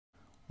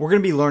we're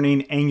going to be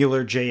learning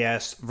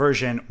AngularJS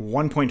version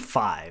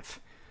 1.5.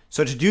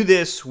 So to do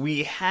this,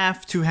 we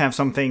have to have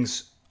some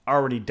things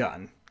already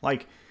done.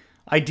 Like,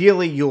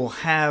 ideally, you'll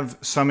have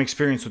some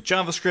experience with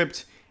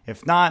JavaScript.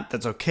 If not,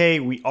 that's okay.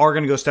 We are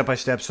going to go step by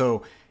step.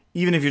 So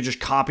even if you're just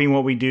copying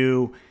what we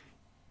do,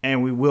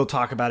 and we will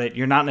talk about it,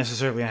 you're not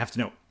necessarily going to have to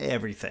know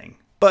everything,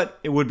 but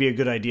it would be a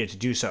good idea to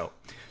do so.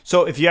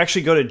 So if you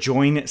actually go to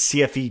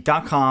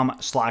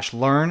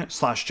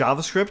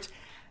joincfe.com/learn/JavaScript,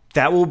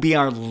 that will be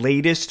our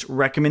latest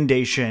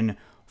recommendation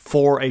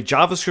for a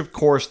JavaScript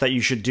course that you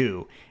should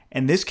do.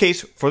 In this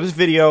case, for this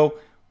video,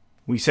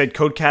 we said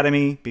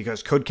Codecademy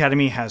because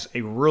Codecademy has a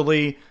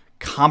really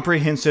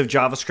comprehensive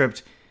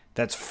JavaScript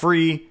that's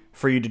free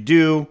for you to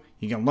do.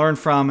 You can learn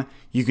from.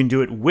 You can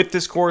do it with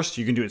this course.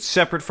 You can do it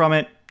separate from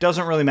it.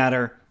 Doesn't really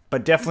matter,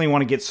 but definitely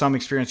want to get some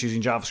experience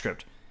using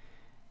JavaScript.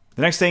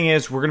 The next thing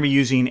is we're going to be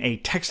using a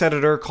text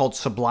editor called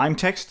Sublime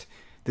Text.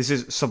 This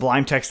is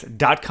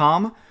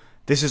sublimetext.com.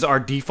 This is our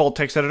default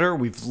text editor.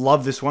 We've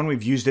loved this one.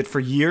 We've used it for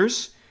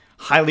years.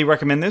 Highly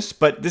recommend this,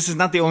 but this is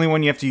not the only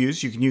one you have to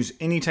use. You can use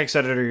any text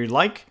editor you'd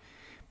like.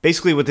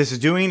 Basically, what this is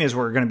doing is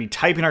we're going to be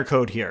typing our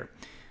code here.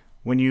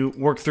 When you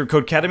work through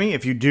Codecademy,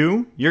 if you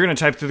do, you're going to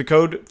type through the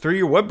code through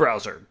your web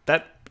browser.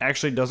 That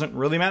actually doesn't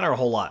really matter a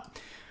whole lot.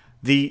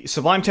 The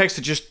Sublime Text,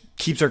 it just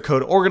keeps our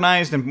code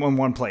organized in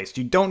one place.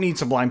 You don't need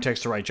Sublime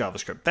Text to write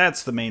JavaScript.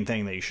 That's the main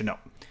thing that you should know.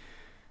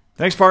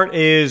 The next part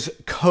is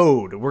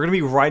code. We're going to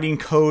be writing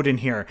code in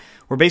here.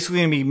 We're basically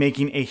going to be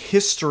making a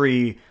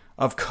history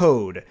of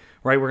code,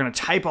 right? We're going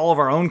to type all of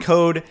our own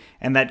code,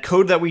 and that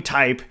code that we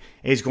type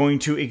is going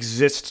to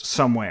exist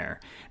somewhere.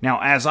 Now,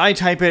 as I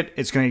type it,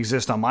 it's going to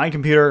exist on my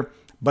computer,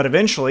 but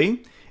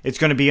eventually it's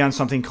going to be on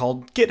something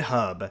called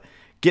GitHub.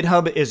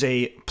 GitHub is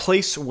a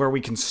place where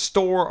we can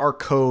store our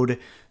code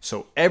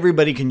so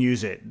everybody can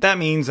use it. That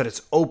means that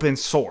it's open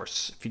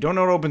source. If you don't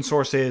know what open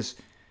source is,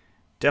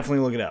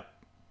 definitely look it up.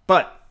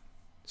 But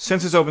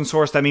since it's open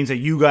source, that means that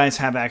you guys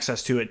have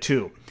access to it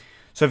too.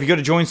 So if you go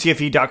to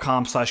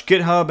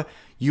joincfe.com/GitHub,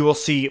 you will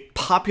see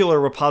popular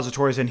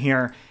repositories in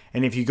here.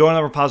 And if you go in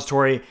the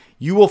repository,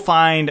 you will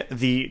find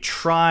the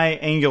Try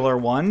Angular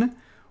one.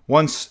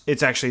 Once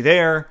it's actually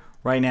there,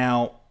 right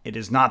now it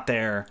is not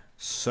there,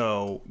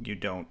 so you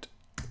don't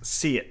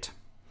see it.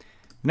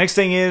 Next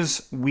thing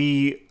is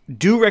we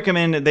do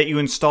recommend that you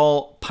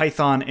install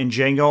Python and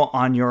Django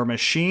on your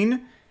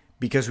machine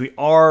because we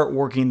are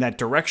working that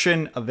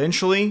direction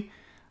eventually,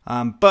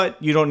 but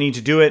you don't need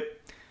to do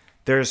it.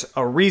 There's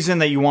a reason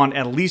that you want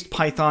at least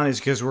Python is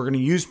because we're going to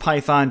use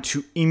Python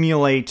to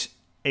emulate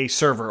a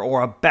server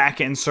or a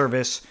backend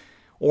service,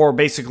 or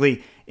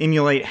basically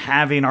emulate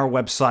having our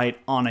website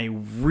on a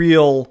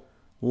real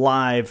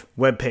live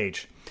web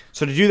page.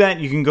 So to do that,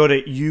 you can go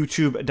to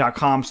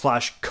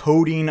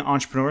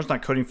youtube.com/codingentrepreneurs,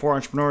 not coding for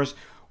entrepreneurs,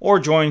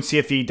 or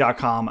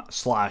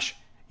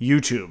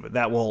joincfe.com/YouTube.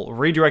 That will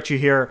redirect you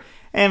here,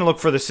 and look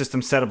for the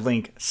system setup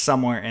link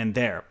somewhere in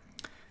there.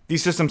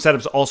 These system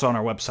setups are also on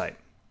our website.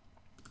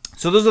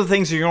 So those are the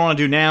things that you're going to want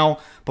to do now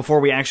before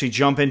we actually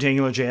jump into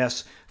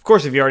AngularJS. Of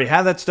course, if you already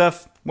have that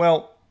stuff,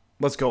 well,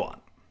 let's go on.